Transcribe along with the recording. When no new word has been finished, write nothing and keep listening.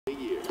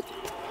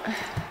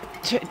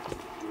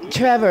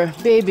Trevor,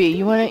 baby,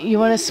 you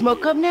wanna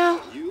smoke up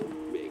now?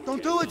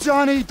 Don't do it,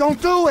 Johnny!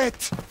 Don't do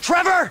it!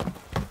 Trevor!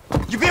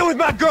 You been with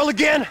my girl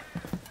again?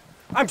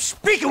 I'm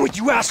speaking with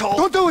you, asshole!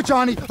 Don't do it,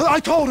 Johnny! I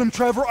told him,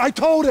 Trevor, I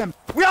told him!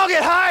 We all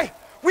get high!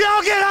 We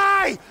all get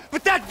high!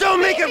 But that don't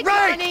make it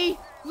right! Johnny!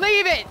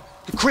 Leave it!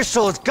 The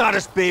crystal has got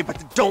us, babe, but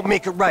that don't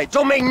make it right.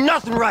 Don't make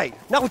nothing right!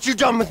 Not what you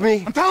done with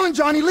me. I'm telling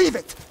Johnny, leave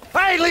it!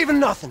 I ain't leaving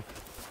nothing!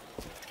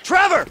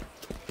 Trevor!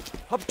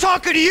 I'm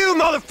talking to you,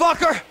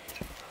 motherfucker!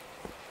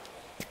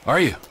 Are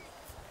you?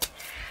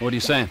 What are you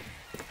saying?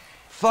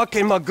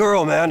 Fucking my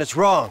girl, man, it's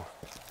wrong.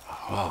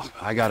 Well,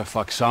 I gotta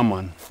fuck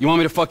someone. You want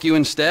me to fuck you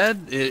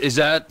instead? Is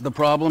that the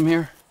problem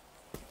here?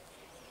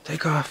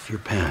 Take off your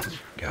pants,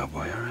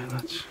 cowboy, all right?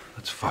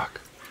 Let's fuck.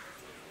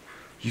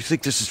 You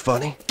think this is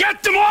funny?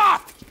 Get them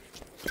off!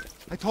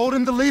 I told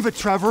him to leave it,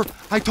 Trevor.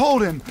 I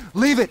told him.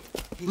 Leave it.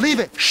 Leave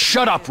it.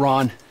 Shut up,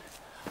 Ron.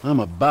 I'm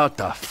about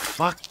to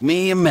fuck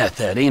me a meth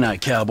head, ain't I,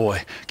 cowboy?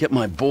 Get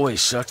my boy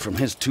sucked from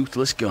his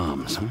toothless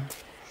gums, huh?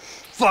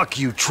 Fuck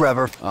you,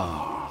 Trevor.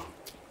 Oh.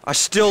 I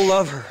still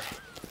love her.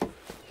 All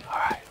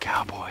right,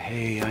 cowboy.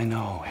 Hey, I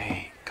know.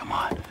 Hey, come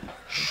on.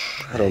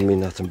 I don't mean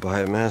nothing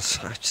by it, man.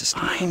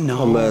 I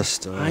know. I'm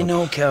messed up. I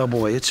know,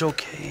 cowboy. It's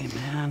okay,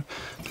 man.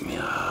 Give me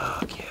a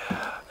hug,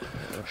 yeah.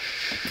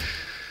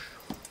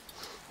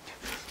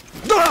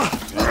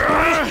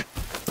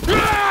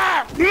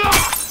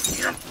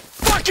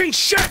 Fucking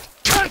shit!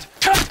 Cut!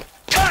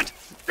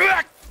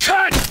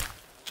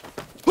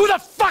 Who the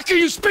fuck are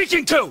you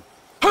speaking to?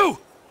 Who?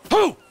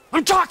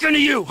 I'm talking to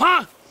you,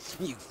 huh?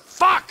 You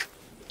fuck!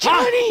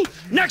 Johnny! Huh?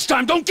 Next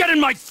time, don't get in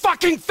my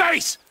fucking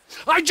face!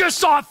 I just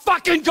saw a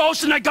fucking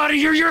ghost and I gotta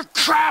hear your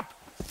crap!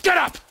 Get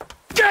up!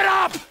 Get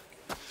up!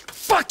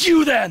 Fuck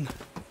you then!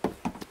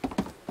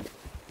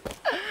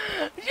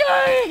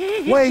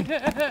 Johnny! Wait!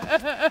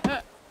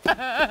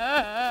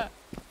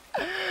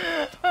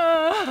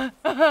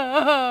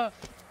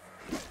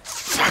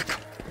 Fuck!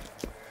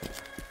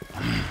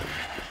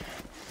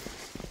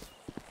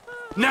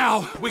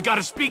 Now, we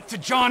gotta speak to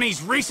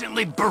Johnny's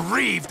recently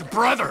bereaved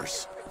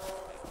brothers.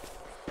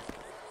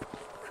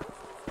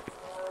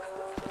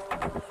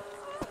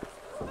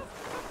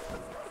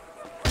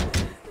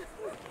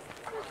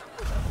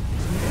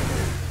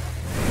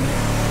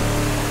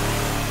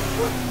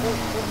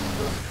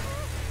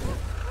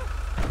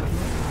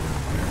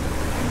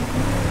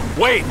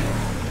 Wait!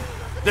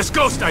 This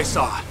ghost I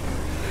saw.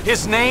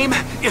 His name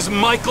is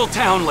Michael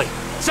Townley.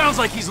 Sounds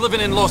like he's living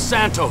in Los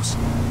Santos.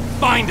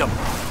 Find him.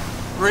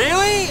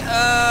 Really?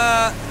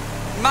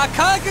 My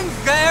cousin's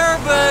there,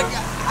 but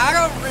I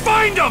don't...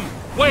 Find him,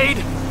 Wade!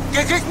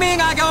 Does this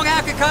mean I don't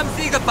have to come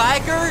see the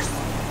bikers?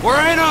 We're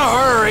in a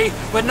hurry,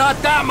 but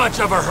not that much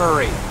of a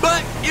hurry.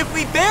 But if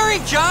we bury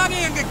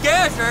Johnny in the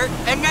desert,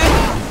 and then...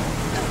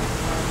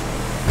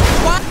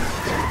 What?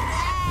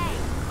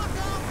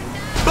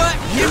 But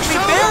if we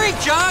bury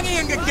Johnny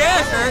in the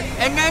desert,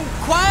 and then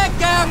quiet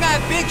down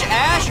that bitch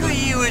Ashley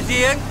he was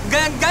in,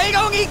 then they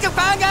don't need to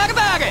find out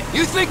about it.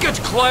 You think it's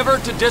clever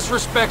to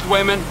disrespect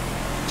women?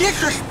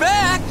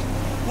 Disrespect?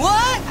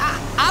 What?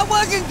 I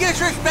wasn't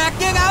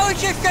disrespecting. I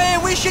was just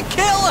saying we should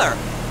kill her.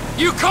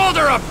 You called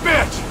her a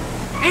bitch!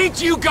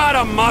 Ain't you got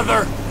a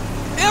mother?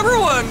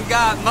 Everyone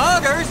got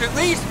mothers, at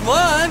least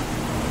one.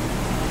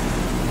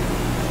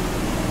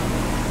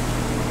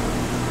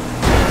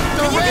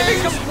 Can you give me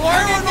some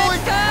warning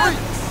this time?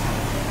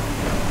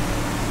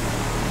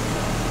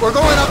 We're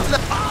going up to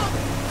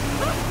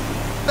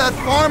that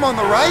farm on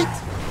the right?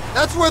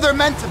 That's where they're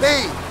meant to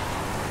be.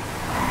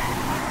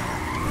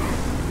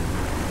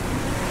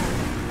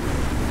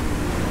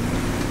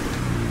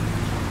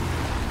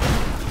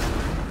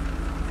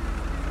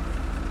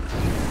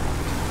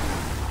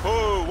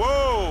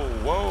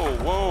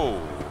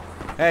 Whoa.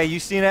 Hey, you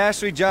seen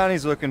Ashley?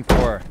 Johnny's looking for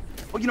her.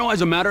 Well, you know,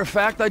 as a matter of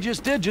fact, I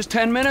just did, just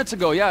 10 minutes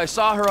ago. Yeah, I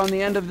saw her on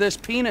the end of this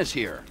penis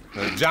here.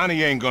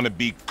 Johnny ain't gonna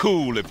be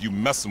cool if you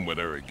messing with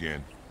her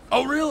again.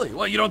 Oh, really?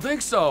 Well, you don't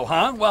think so,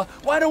 huh? Well,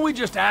 why don't we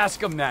just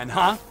ask him then,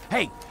 huh?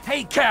 Hey,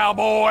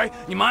 cowboy,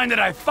 you mind that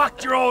I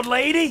fucked your old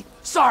lady?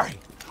 Sorry.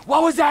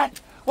 What was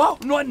that? Well,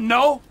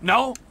 no,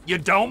 you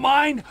don't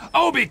mind?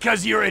 Oh,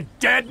 because you're a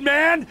dead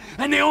man?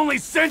 And the only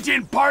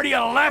sentient part you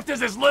left is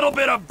this little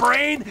bit of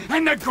brain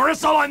and the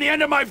gristle on the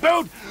end of my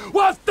boot?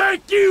 Well,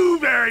 thank you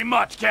very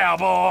much,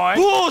 cowboy.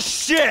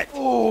 Bullshit!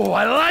 Oh,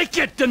 I like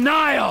it,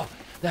 denial.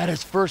 That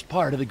is first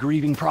part of the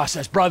grieving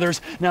process,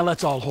 brothers. Now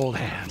let's all hold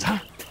hands, huh?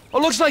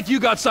 Well, looks like you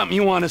got something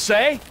you want to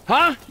say,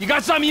 huh? You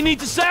got something you need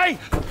to say?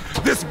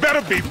 This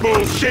better be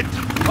bullshit.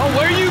 Oh,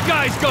 where you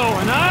guys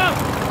going,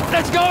 huh?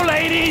 Let's go,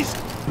 ladies.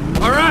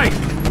 All right.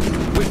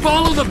 We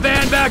follow the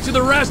band back to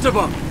the rest of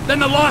them. Then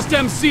the Lost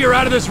MC are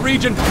out of this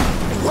region.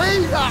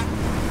 Wait up!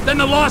 Then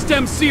the Lost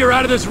MC are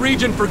out of this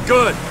region for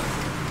good.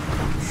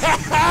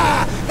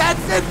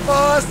 That's it,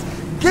 boss!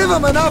 Give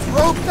him enough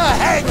rope to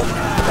hang him!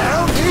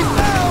 Down he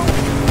fell!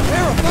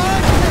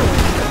 Terrified!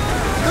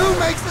 Who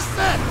makes a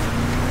set?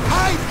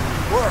 HEIST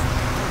work!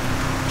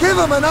 Give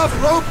him enough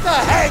rope to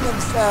hang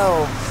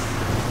himself!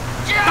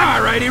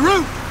 All righty,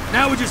 Root.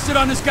 Now we just sit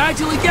on this guy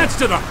till he gets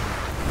to them.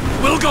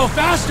 We'll go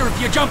faster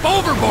if you jump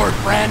overboard,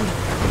 friend.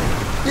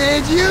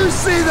 Did you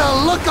see the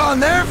look on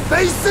their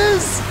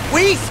faces?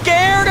 We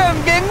scared them,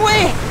 didn't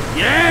we?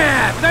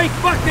 Yeah, thank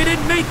fuck they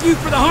didn't make you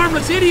for the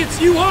harmless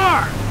idiots you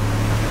are.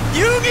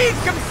 You need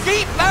some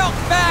seatbelts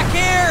back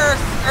here,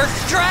 or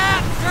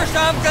straps or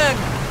something.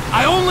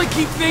 I only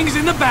keep things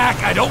in the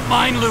back I don't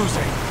mind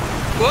losing.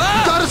 What?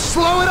 You gotta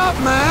slow it up,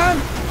 man!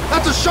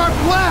 That's a sharp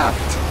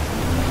left!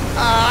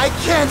 I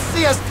can't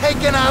see us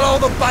taking out all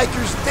the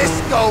bikers'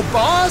 disco,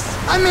 boss!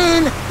 I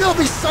mean, there'll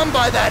be some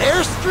by that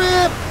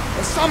airstrip,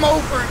 and some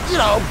over, you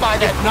know, by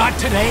that... If not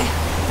today,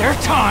 their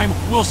time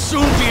will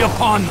soon be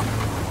upon them.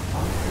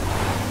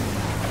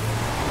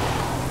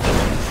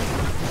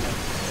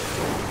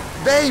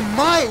 They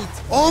might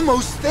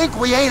almost think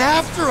we ain't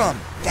after them.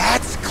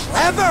 That's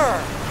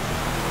clever!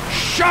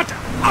 Shut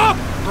up,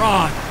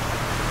 Ron!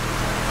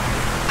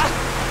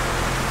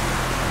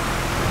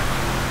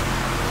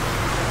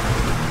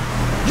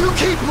 You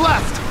keep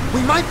left!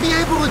 We might be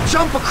able to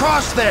jump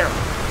across there!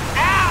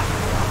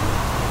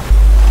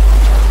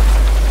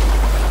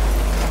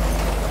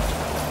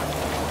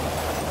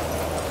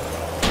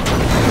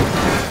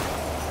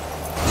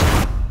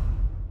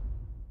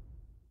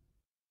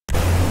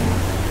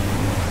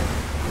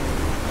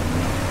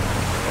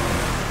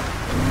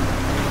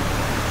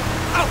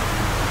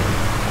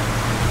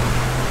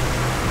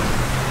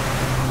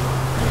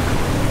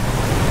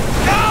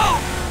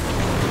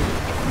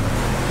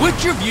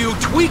 Which of you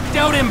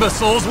tweaked-out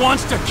imbeciles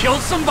wants to kill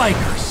some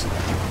bikers?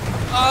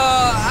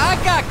 I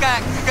got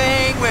that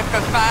thing with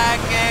the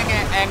finding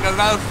and the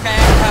Los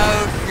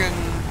Santos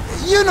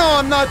and... You know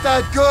I'm not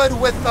that good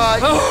with,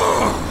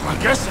 Oh, I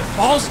guess it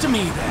falls to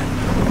me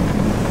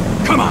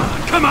then. Come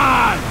on, come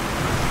on!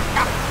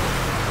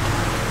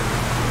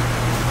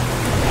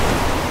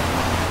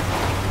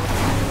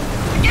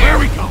 Where are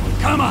we going?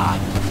 Come on!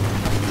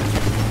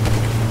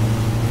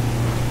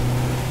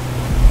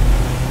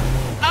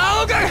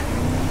 Ogre!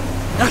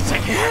 That's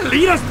it, yeah,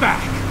 lead us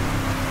back!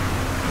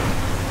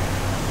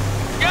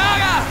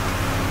 Gaga!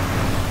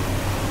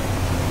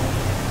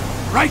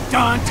 Right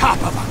on top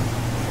of them.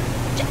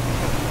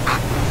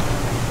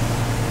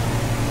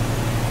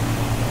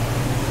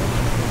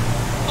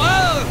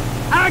 Whoa!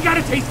 I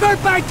gotta taste their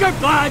biker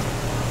blood!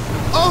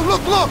 Oh,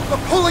 look,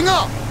 they're pulling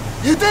up!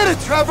 You did it,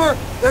 Trevor!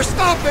 They're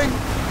stopping!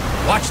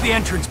 Watch the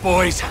entrance,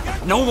 boys.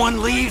 No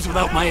one leaves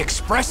without my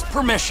express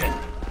permission.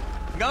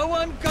 No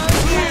one goes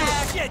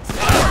back! Shit!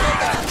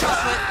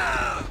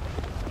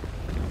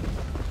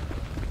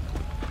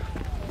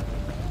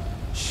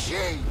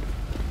 Shit!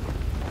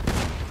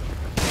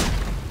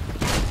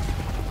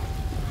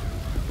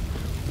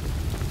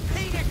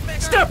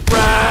 Step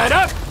right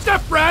up!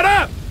 Step right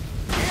up!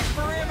 This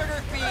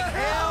perimeter's being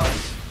held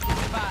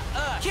by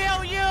us.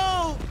 Kill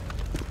you!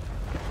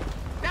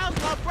 That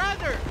was my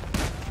brother!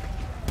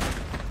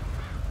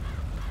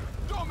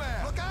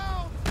 Look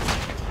out!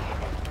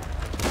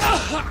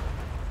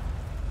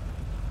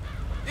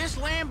 This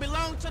land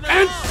belongs to the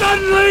And law.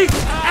 suddenly,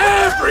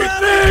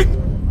 everything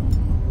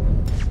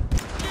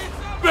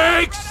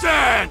makes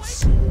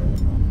sense!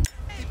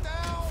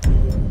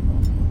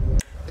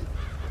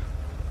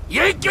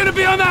 You ain't gonna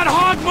be on that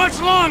hog much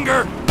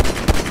longer!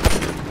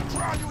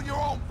 Drown you in your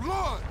own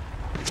blood!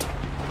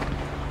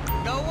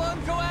 No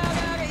one go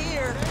out of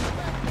here.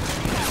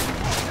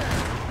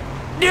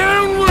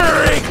 Don't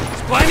worry!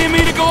 There's plenty of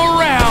me to go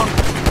around.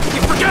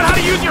 You forget how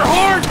to use your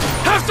horn?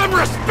 Have some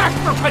respect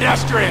for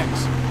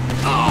pedestrians!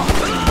 Oh.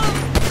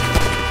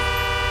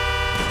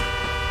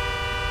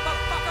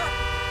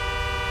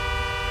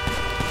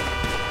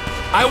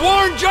 I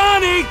warned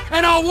Johnny,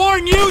 and I'll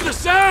warn you the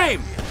same!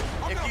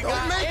 If you Don't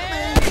got make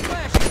any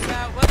questions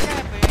about what's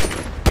happening,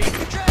 speak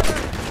to Trevor.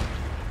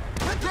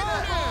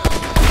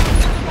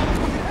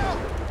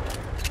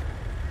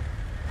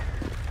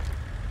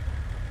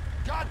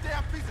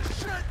 Goddamn piece of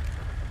shit!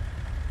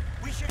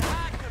 We should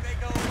hide till they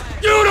go away.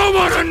 You don't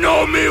want to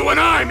know me when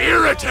I'm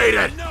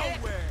irritated!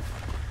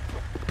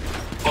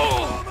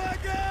 Oh. my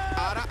god!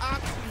 Out of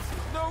options.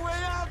 No way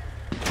out!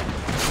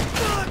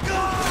 Fuck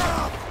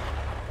off!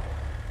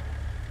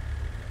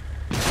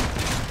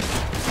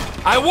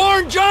 I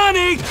warned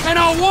Johnny, and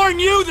I'll warn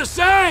you the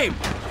same!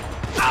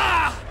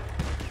 Ah!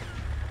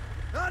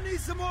 I need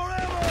some more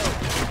ammo!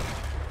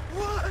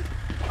 What?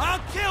 I'll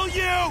kill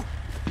you!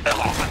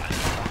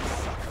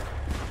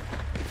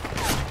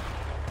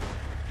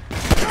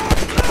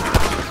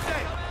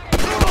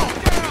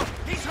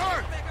 He's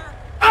hurt!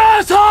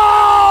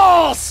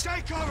 Assholes!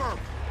 Take cover!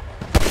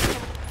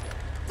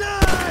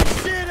 Die,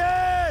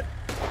 shithead!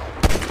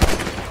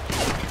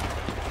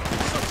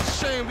 Such a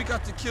shame we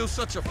got to kill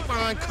such a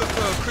fine cook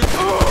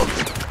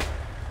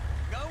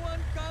No one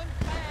comes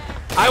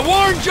back. I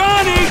warned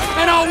Johnny,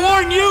 and I'll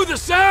warn you the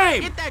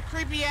same! Get that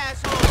creepy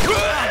asshole! You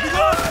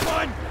lost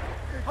one!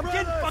 I'm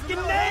getting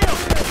fucking nailed!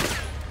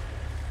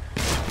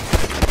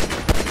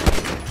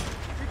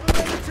 People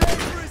let me take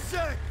for a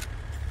sec!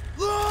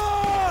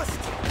 Lost!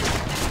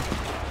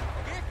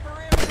 This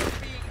perimeter's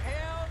being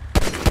held.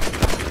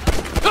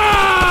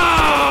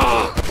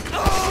 Ah!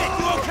 Shit,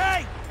 you okay?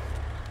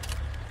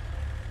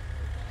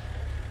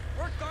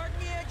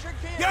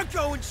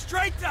 They're going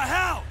straight to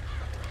hell!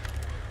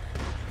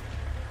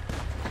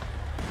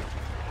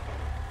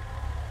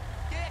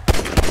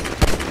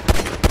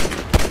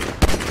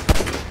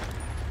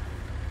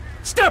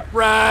 Step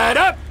right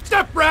up!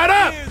 Step right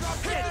up!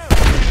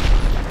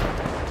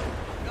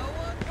 No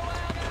one go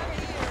out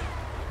here!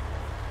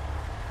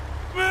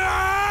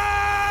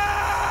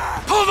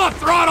 Pull the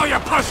throttle, you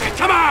pussy!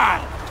 Come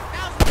on!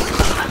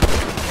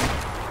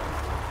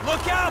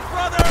 Look out,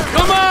 brother!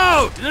 Come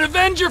out and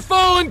avenge your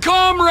fallen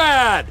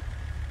comrade!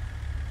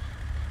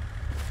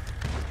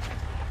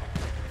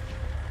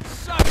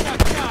 Suck that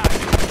guy!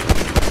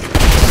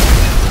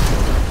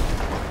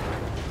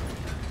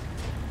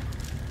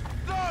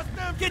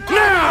 Get down!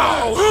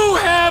 Now, who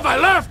have I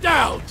left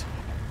out? If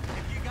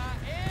you got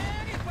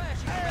any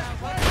questions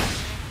about what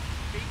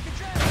beat the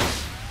trail.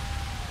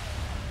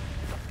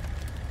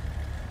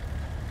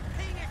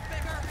 Penis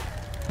bigger.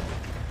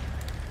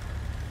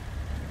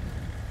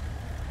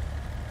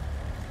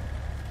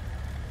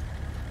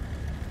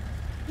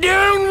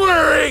 Don't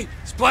worry,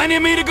 there's plenty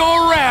of me to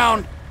go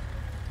around.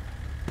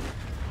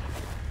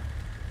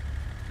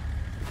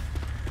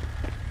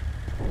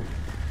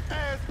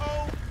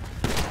 Asshole.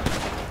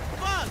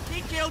 Fuck,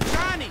 he killed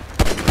Johnny.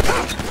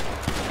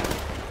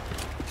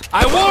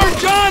 I warned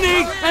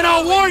Johnny, and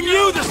I'll warn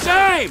you the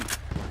same!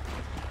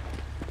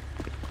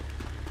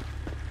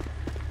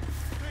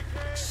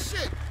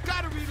 Shit,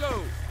 gotta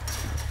reload.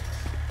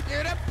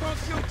 Yeah, that punk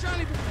killed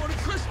Johnny before the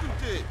crystal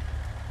did.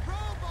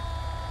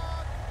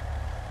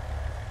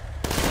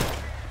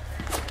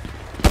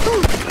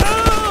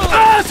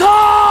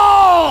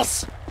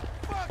 Assholes!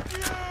 Fuck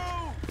you!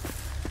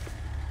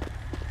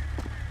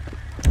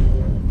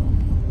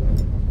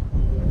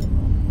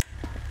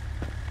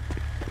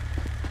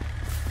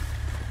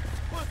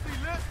 Pussy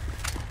lip.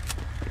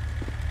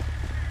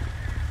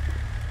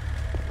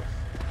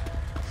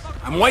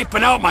 I'm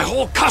wiping out my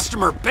whole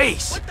customer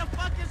base. What the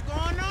fuck is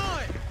going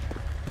on?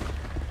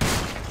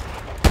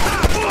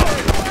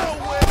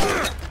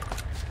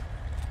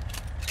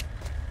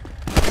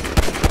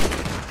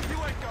 You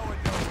ain't going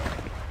nowhere.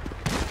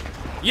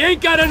 You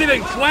ain't got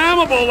anything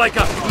flammable like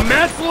a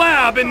meth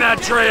lab in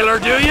that trailer,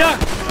 do ya?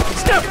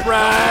 Step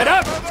right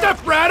up!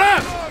 Step right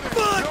up!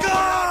 Fuck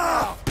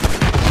off!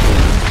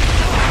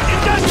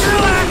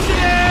 Industrial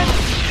accident!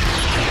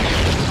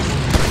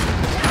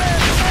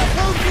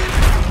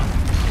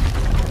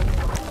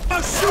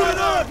 Oh, shut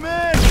up,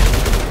 man!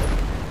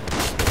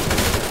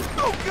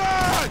 Oh,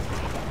 God!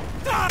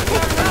 We gotta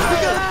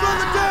slow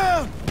it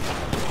down!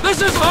 This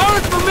is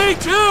hard for me,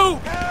 too!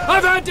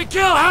 I've had to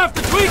kill half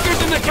the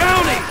tweakers in the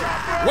county!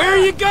 Where are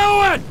you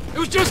going? It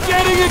was just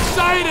getting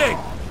exciting!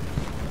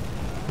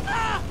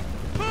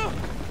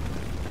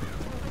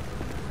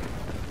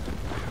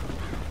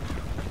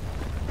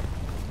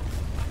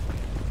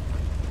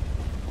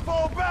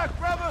 Fall back,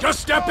 brother! Just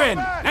step Fall in!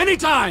 back.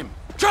 Anytime!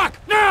 Truck,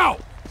 now!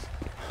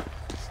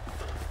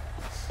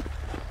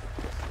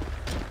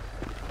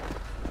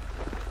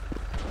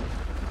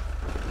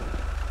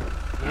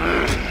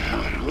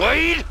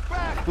 Wade?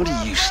 What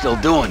are you still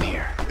doing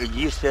here?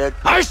 You said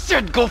I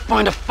said go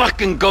find a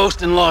fucking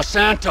ghost in Los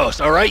Santos,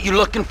 alright? You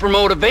looking for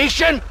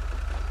motivation?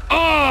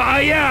 Oh,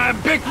 yeah,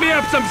 pick me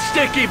up some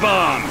sticky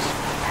bombs!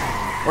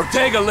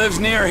 Ortega lives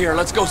near here,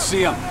 let's go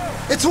see him.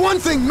 It's one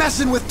thing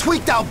messing with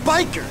tweaked out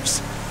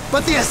bikers,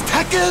 but the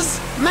Aztecas?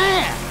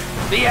 Man!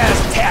 The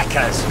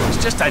Aztecas.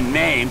 It's just a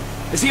name.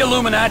 Is he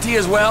Illuminati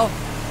as well?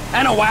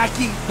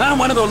 Anunnaki? Huh?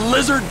 One of those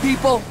lizard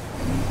people?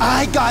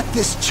 I got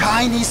this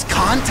Chinese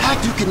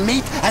contact you can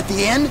meet at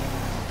the inn.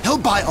 He'll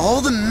buy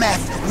all the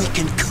meth we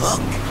can cook.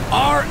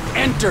 Our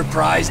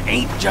enterprise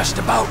ain't just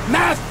about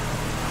meth.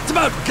 It's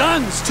about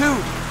guns, too.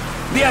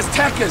 The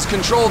Aztecas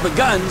control the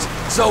guns,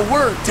 so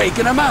we're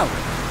taking them out.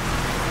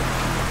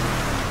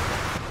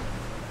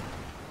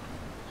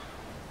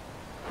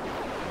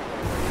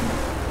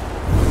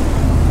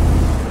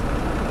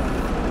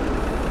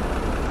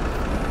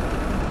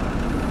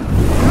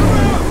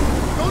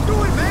 Don't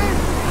do it, man!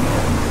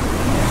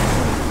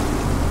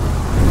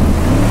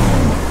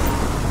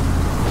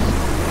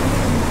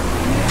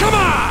 Come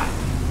on!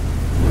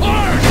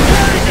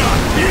 Ortega!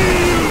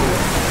 You!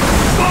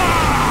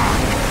 Fuck!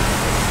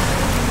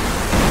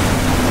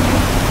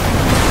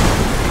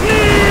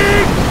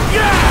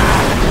 Yeah!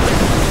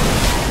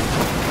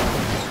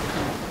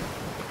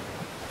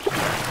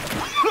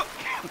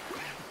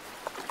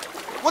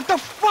 What the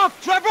fuck,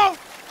 Trevor?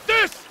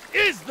 This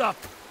is the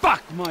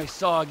fuck, my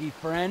soggy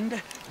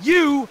friend.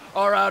 You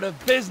are out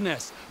of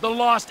business. The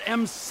Lost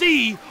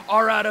MC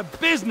are out of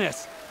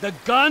business. The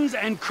guns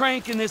and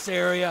crank in this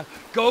area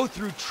go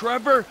through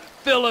Trevor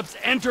Phillips'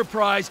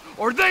 enterprise,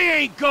 or they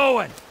ain't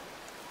going.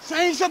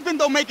 Saying something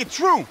don't make it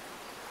true.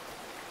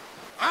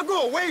 I'll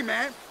go away,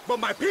 man, but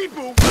my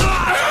people...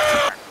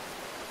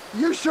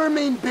 You sure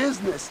mean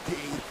business, T.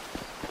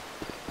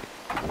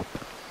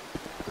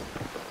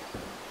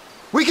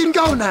 We can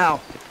go now,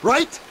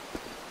 right?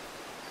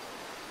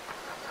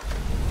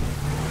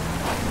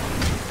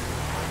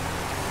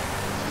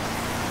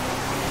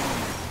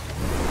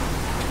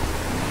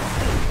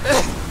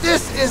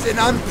 This is an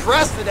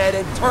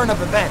unprecedented turn of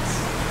events.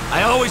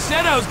 I always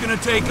said I was gonna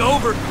take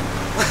over.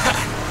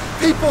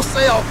 People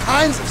say all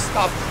kinds of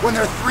stuff when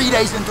they're 3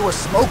 days into a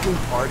smoking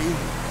party.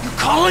 You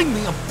calling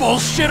me a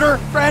bullshitter,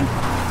 friend?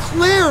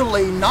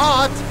 Clearly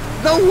not.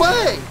 No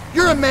way.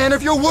 You're a man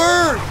of your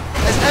word,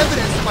 as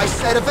evidenced by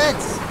said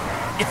events.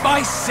 If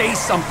I say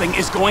something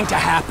is going to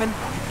happen,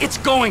 it's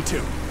going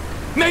to.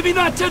 Maybe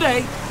not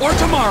today or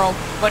tomorrow,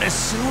 but as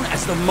soon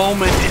as the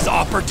moment is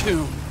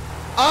opportune.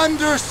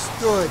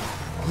 Understood.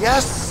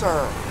 Yes,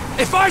 sir.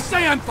 If I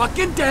say I'm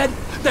fucking dead,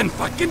 then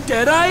fucking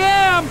dead I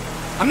am.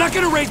 I'm not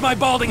gonna raise my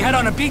balding head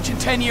on a beach in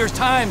 10 years'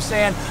 time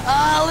saying,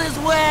 all is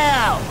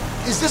well.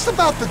 Is this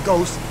about the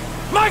ghost?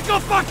 Michael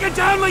fucking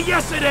Townley,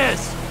 yes it is.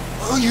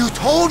 Oh, you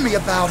told me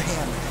about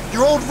him.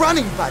 Your old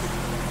running buddy.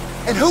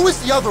 And who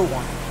was the other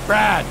one?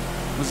 Brad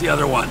was the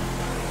other one.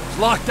 He's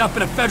locked up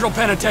in a federal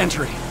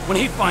penitentiary. When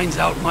he finds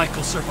out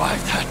Michael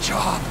survived that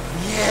job.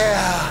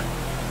 Yeah.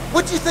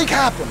 What do you think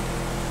happened?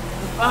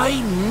 If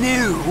I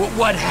knew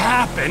what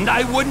happened,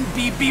 I wouldn't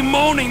be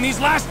bemoaning these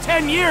last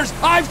 10 years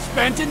I've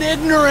spent in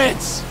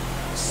ignorance.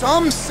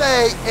 Some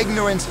say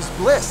ignorance is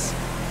bliss.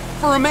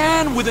 For a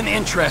man with an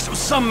interest,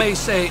 some may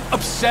say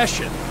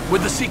obsession,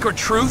 with the secret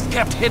truth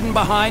kept hidden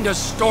behind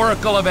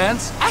historical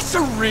events, that's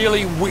a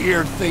really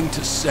weird thing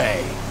to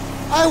say.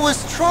 I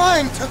was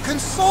trying to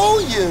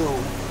console you.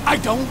 I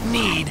don't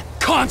need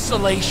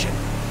consolation.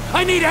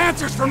 I need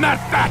answers from that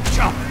fat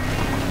chump.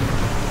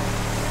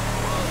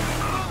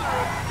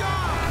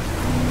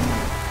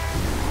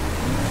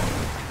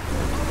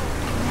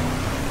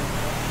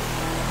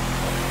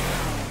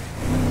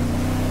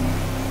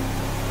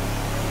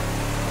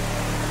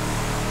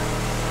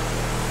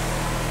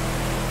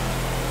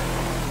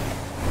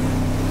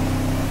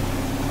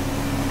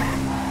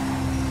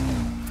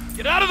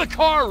 Get out of the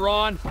car,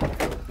 Ron.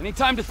 Any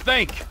time to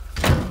think.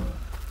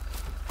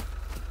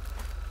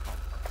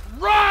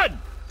 Run!